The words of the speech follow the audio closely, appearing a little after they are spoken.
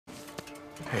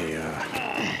Hey,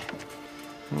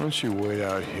 why don't you wait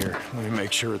out here? Let me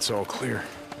make sure it's all clear.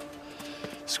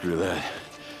 Screw that.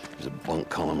 There's a bunk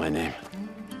calling my name.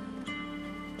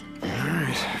 All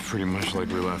right, pretty much like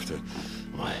we left it.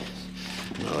 What?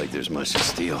 Not like there's much to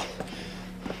steal.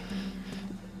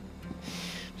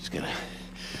 Just gonna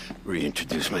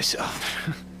reintroduce myself.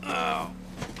 Oh,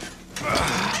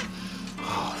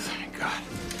 thank God.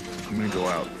 I'm gonna go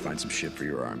out and find some shit for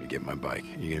your arm to get my bike.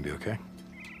 You gonna be okay?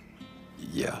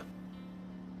 Yeah.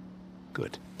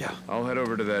 Good, yeah. I'll head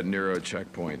over to that Nero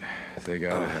checkpoint. They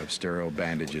gotta have sterile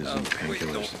bandages and Wait,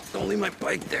 painkillers. don't leave my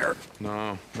bike there.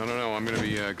 No. I'm gonna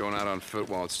be going out on foot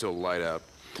while it's still light out.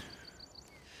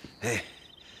 Hey,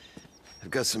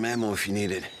 I've got some ammo if you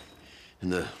need it. In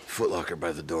the footlocker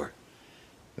by the door.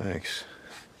 Thanks.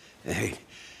 Hey,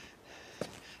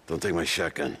 don't take my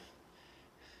shotgun.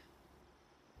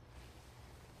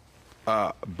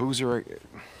 Boozer...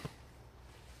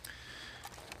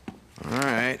 All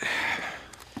right.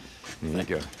 Here you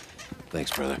go.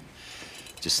 Thanks, brother.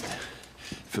 Just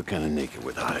feel kind of naked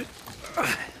without it.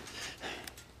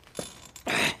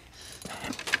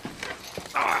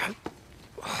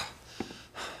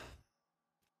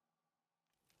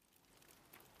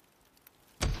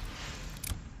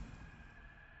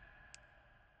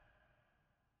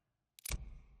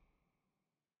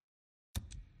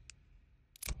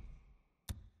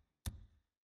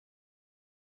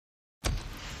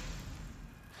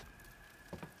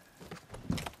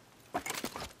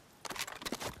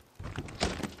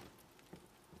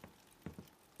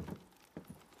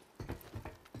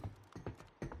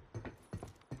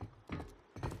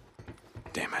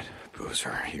 Damn it,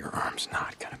 Boozer, your arm's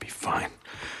not gonna be fine.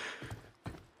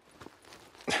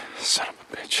 Son of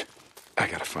a bitch. I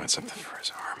gotta find something for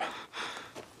his arm.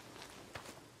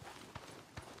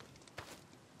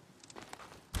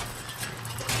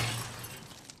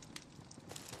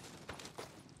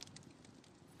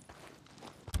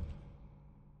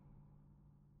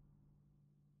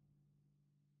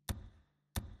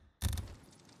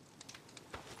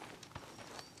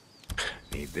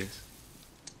 Need this?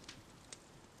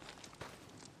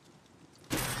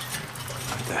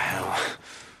 What the hell?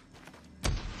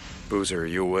 Boozer, are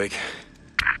you awake?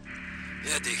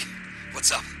 Yeah, Deke.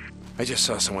 What's up? I just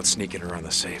saw someone sneaking around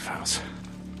the safe house.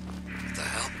 What the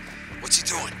hell? What's he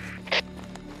doing?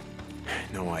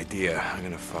 No idea. I'm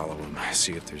gonna follow him,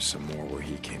 see if there's some more where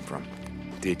he came from.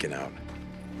 Deacon out.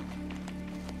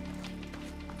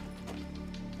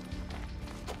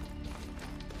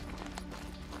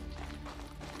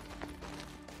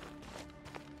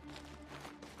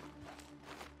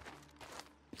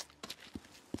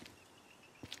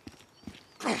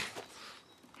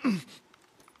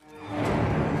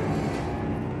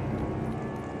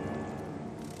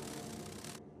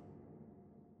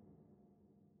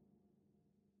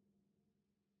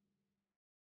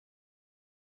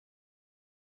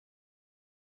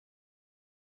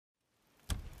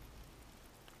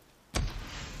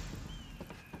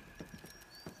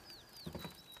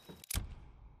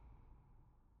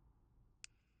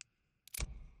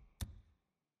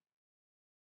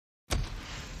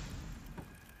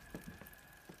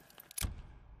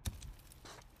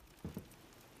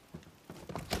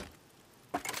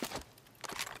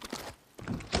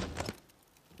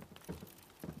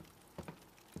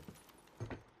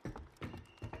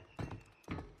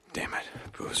 Damn it,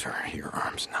 Boozer, your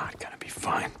arm's not gonna be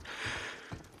fine.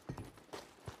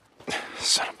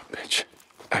 Son of a bitch.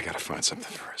 I gotta find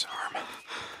something for his arm.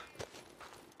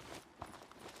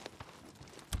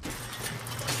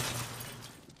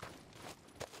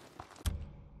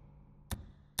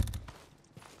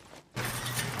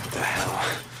 What the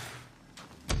hell?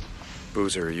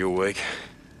 Boozer, are you awake?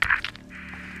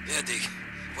 Yeah, Deke.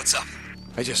 What's up?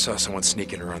 I just saw someone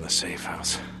sneaking around the safe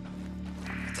house.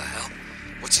 What the hell?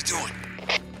 What's he doing?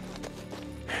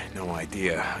 No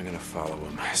idea. I'm gonna follow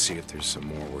him, see if there's some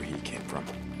more where he came from.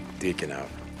 Deacon out.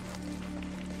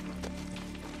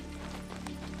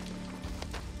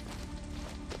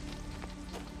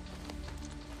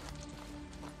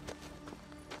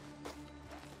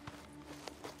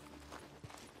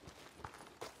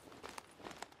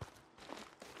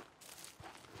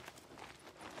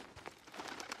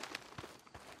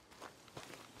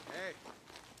 Hey.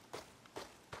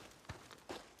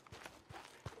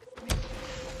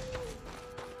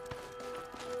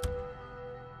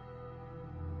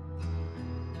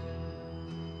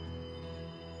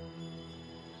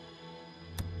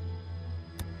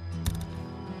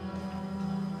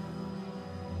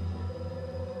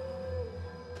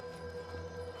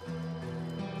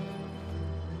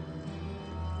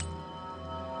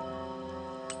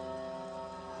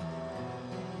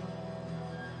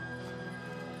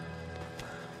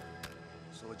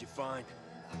 What'd you find?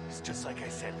 It's just like I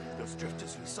said. Those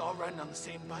drifters we saw riding on the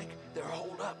same bike, they're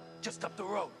holed up, just up the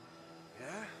road.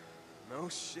 Yeah? No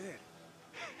shit.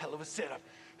 Hell of a setup.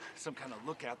 Some kind of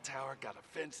lookout tower, got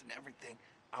a fence and everything.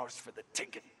 Ours for the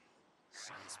taking.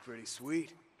 Sounds pretty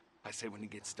sweet. I say when it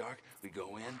gets dark, we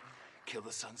go in, kill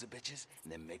the sons of bitches,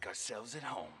 and then make ourselves at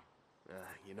home.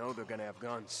 You know they're gonna have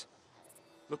guns.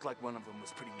 Looked like one of them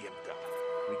was pretty gimped up.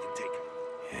 We can take him.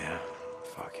 Yeah,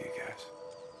 fuck you guys.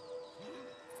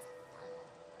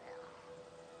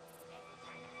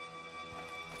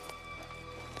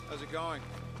 How's it going?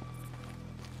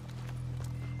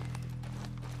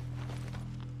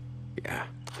 Yeah.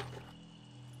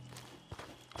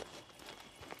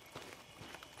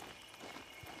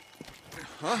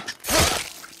 Huh?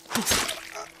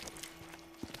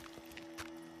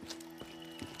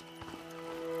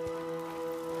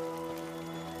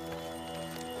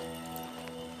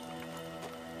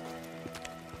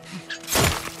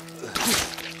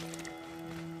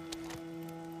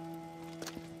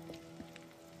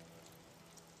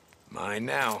 Mine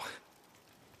now.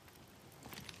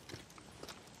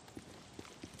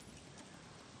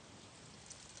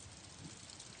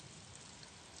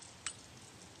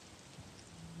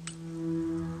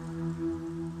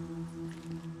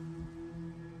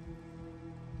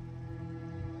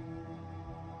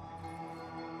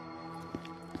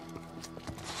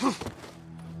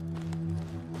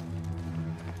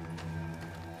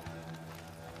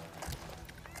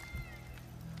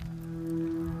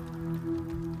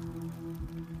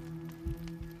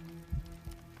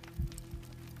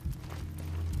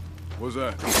 What's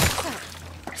that?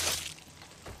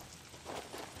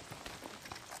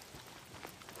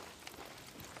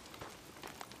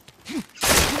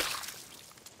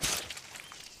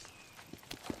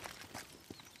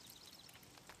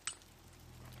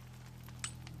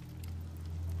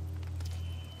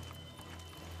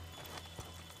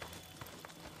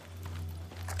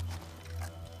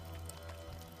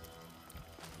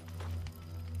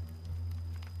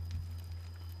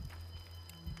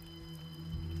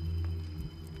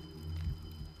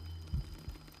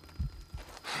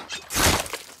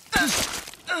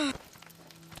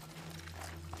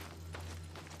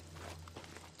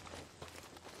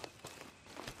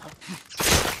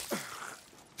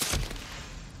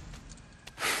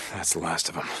 That's the last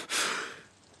of them.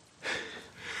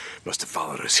 Must have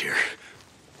followed us here.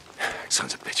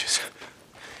 Sons of bitches.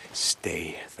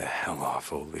 Stay the hell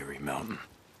off O'Leary Mountain.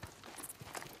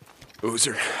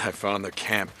 Boozer, I found their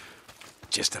camp.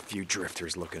 Just a few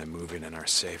drifters looking to move in our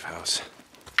safe house.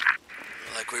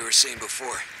 Like we were saying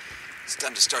before, it's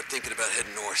time to start thinking about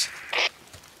heading north.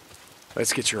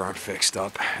 Let's get your arm fixed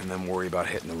up and then worry about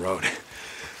hitting the road.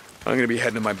 I'm gonna be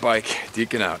heading to my bike,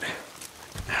 deacon out.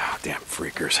 Oh, damn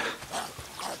freakers.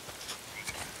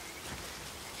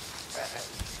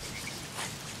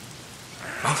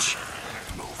 Oh, shit.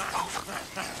 Move.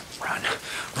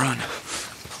 Run.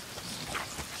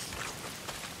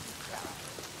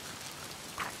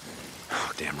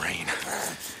 Oh, damn rain.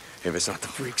 If it's not the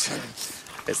freaks,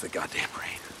 it's the goddamn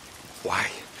rain. Why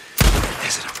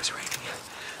is it always raining?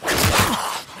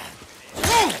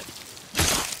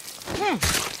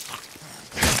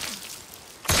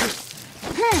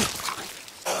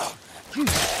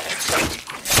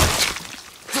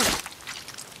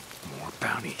 More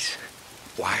bounties.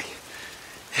 Why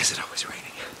is it always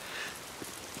raining?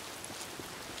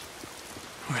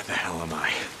 Where the hell am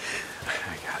I?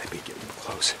 I gotta be getting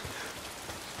close.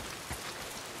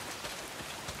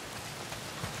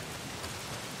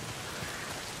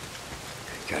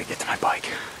 Gotta get to my bike.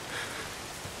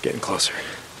 Getting closer.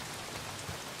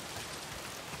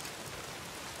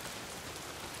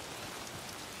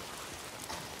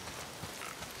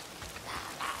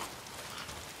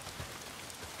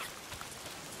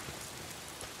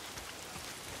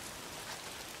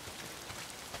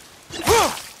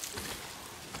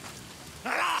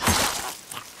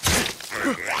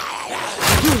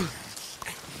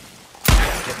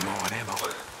 Getting low on ammo.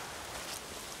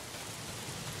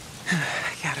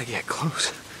 I gotta get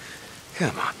close.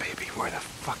 Come on, baby. Where the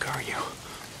fuck are you?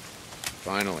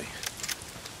 Finally.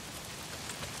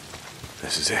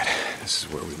 This is it. This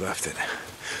is where we left it.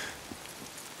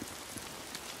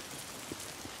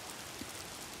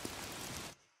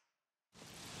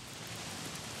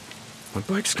 My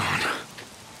bike's gone.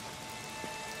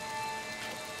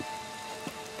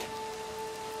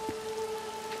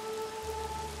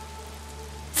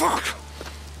 Fuck!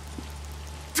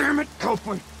 Damn it,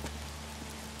 Copeland!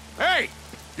 Hey!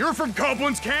 You're from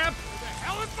Copeland's camp? Where the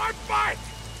hell is my bike?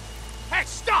 Hey,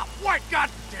 stop! What? God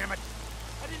damn it!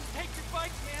 I didn't take your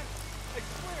bike, man. I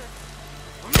swear.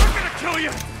 I'm not gonna kill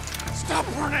you! Stop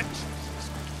running!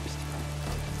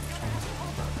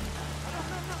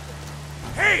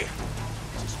 Hey!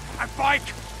 My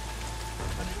bike!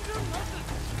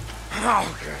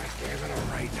 Oh, god damn it. All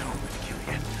right, now I'm gonna kill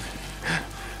you.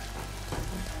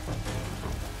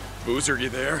 Boozer, you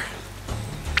there?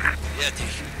 Yeah, did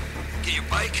you get your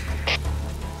bike?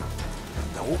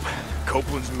 Nope.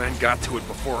 Copeland's men got to it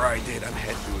before I did. I'm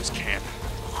heading to his camp.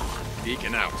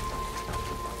 Deacon out.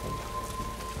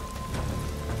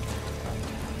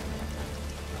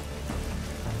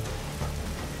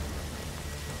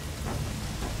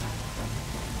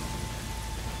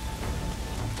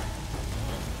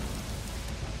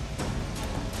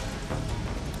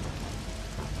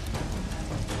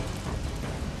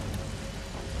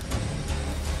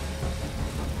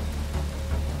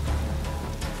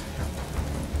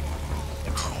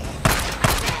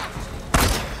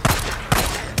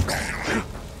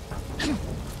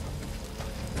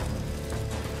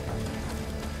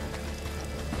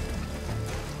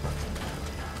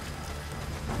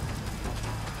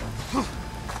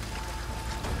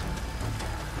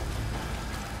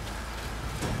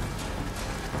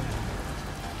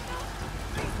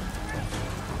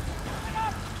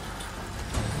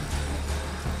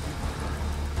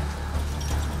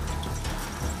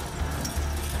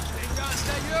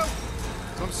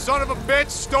 Some son of a bitch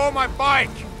stole my bike!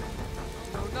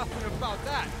 Know nothing about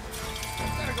that. You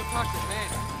gotta go talk to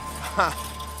Manny.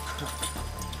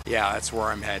 Yeah, that's where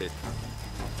I'm headed.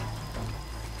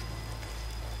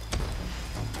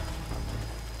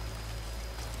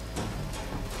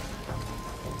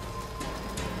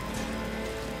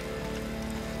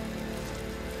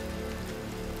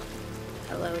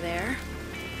 Hello there.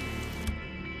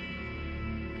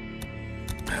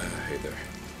 Hey there.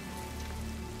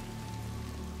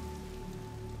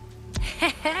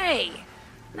 Hey!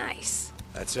 Nice.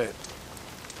 That's it.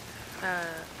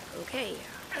 Okay.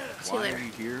 See you later.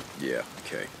 Here? Yeah,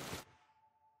 okay.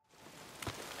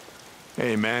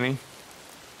 Hey, Manny.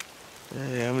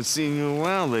 Hey, I haven't seen you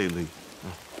around lately.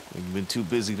 You've been too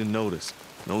busy to notice.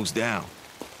 Nose down.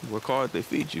 You work hard, they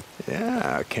feed you.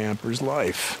 Yeah, camper's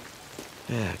life.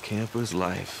 Yeah, camper's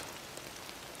life.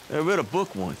 I read a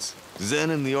book once, Zen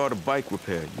and the Art of Bike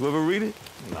Repair. You ever read it?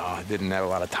 No, I didn't have a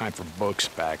lot of time for books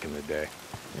back in the day.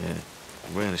 Yeah,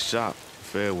 I ran a shop,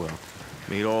 Farewell.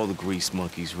 Made all the grease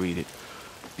monkeys read it.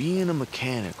 Being a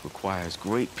mechanic requires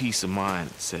great peace of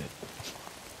mind, it said.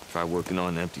 Try working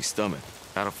on an empty stomach.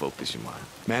 That'll focus your mind.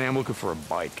 Manny, I'm looking for a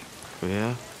bike.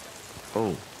 Yeah?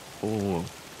 Oh.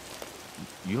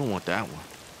 You don't want that one.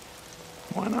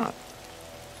 Why not?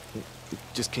 It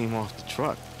just came off the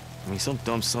truck. I mean, some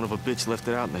dumb son of a bitch left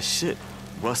it out in the shit.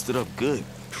 Rusted up good.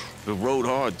 It rode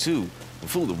hard, too. The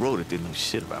fool that rode it didn't know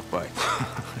shit about bikes.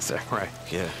 Is that right?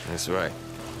 Yeah, that's right.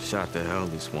 Shot the hell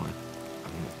this one. I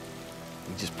mean,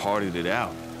 we just partied it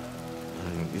out. I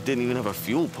mean, it didn't even have a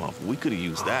fuel pump. We could have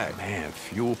used that. Man,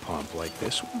 fuel pump like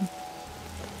this one?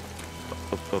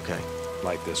 Okay.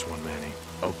 Like this one, Manny.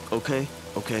 Okay.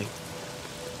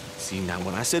 See, now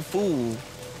when I said fool,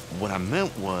 what I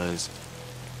meant was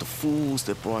the fools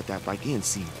that brought that bike in.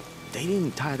 See, they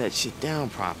didn't tie that shit down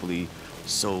properly,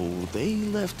 so they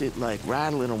left it like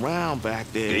rattling around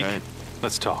back there. Deke, and...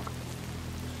 let's talk.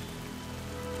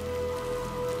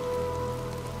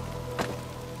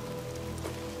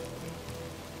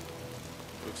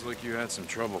 Looks like you had some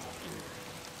trouble.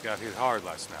 Got hit hard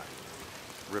last night.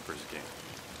 Rippers again.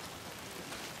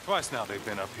 Twice now they've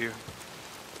been up here.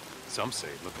 Some say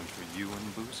looking for you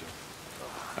and Boozer.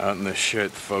 Out in the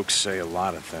shit, folks say a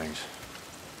lot of things.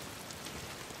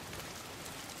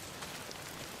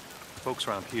 Folks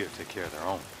around here take care of their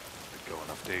own. They go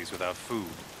enough days without food.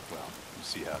 Well, you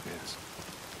see how it is.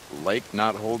 Lake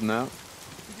not holding out?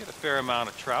 We get a fair amount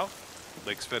of trout.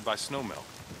 Lake's fed by snowmelt.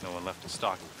 No one left to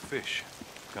stock it with fish.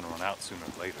 Gonna run out sooner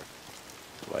or later.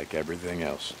 Like everything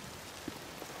else.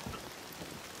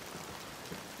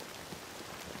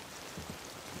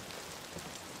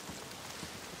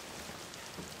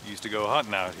 Used to go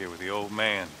hunting out here with the old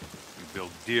man. We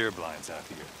build deer blinds out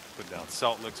here. Put down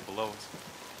salt licks below us.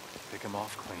 Pick 'em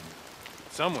off clean.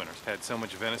 Some winters had so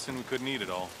much venison we couldn't eat it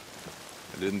all.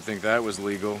 I didn't think that was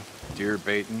legal. Deer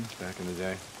baiting back in the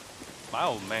day. My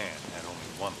old man had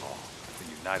only one law, the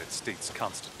United States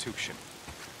Constitution.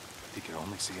 He could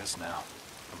only see us now.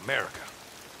 America,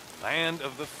 land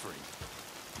of the free.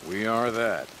 We are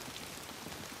that.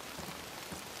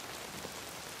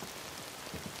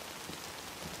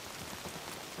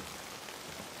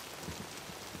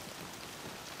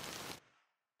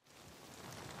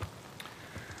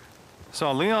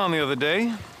 Saw Leon the other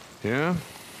day. Yeah?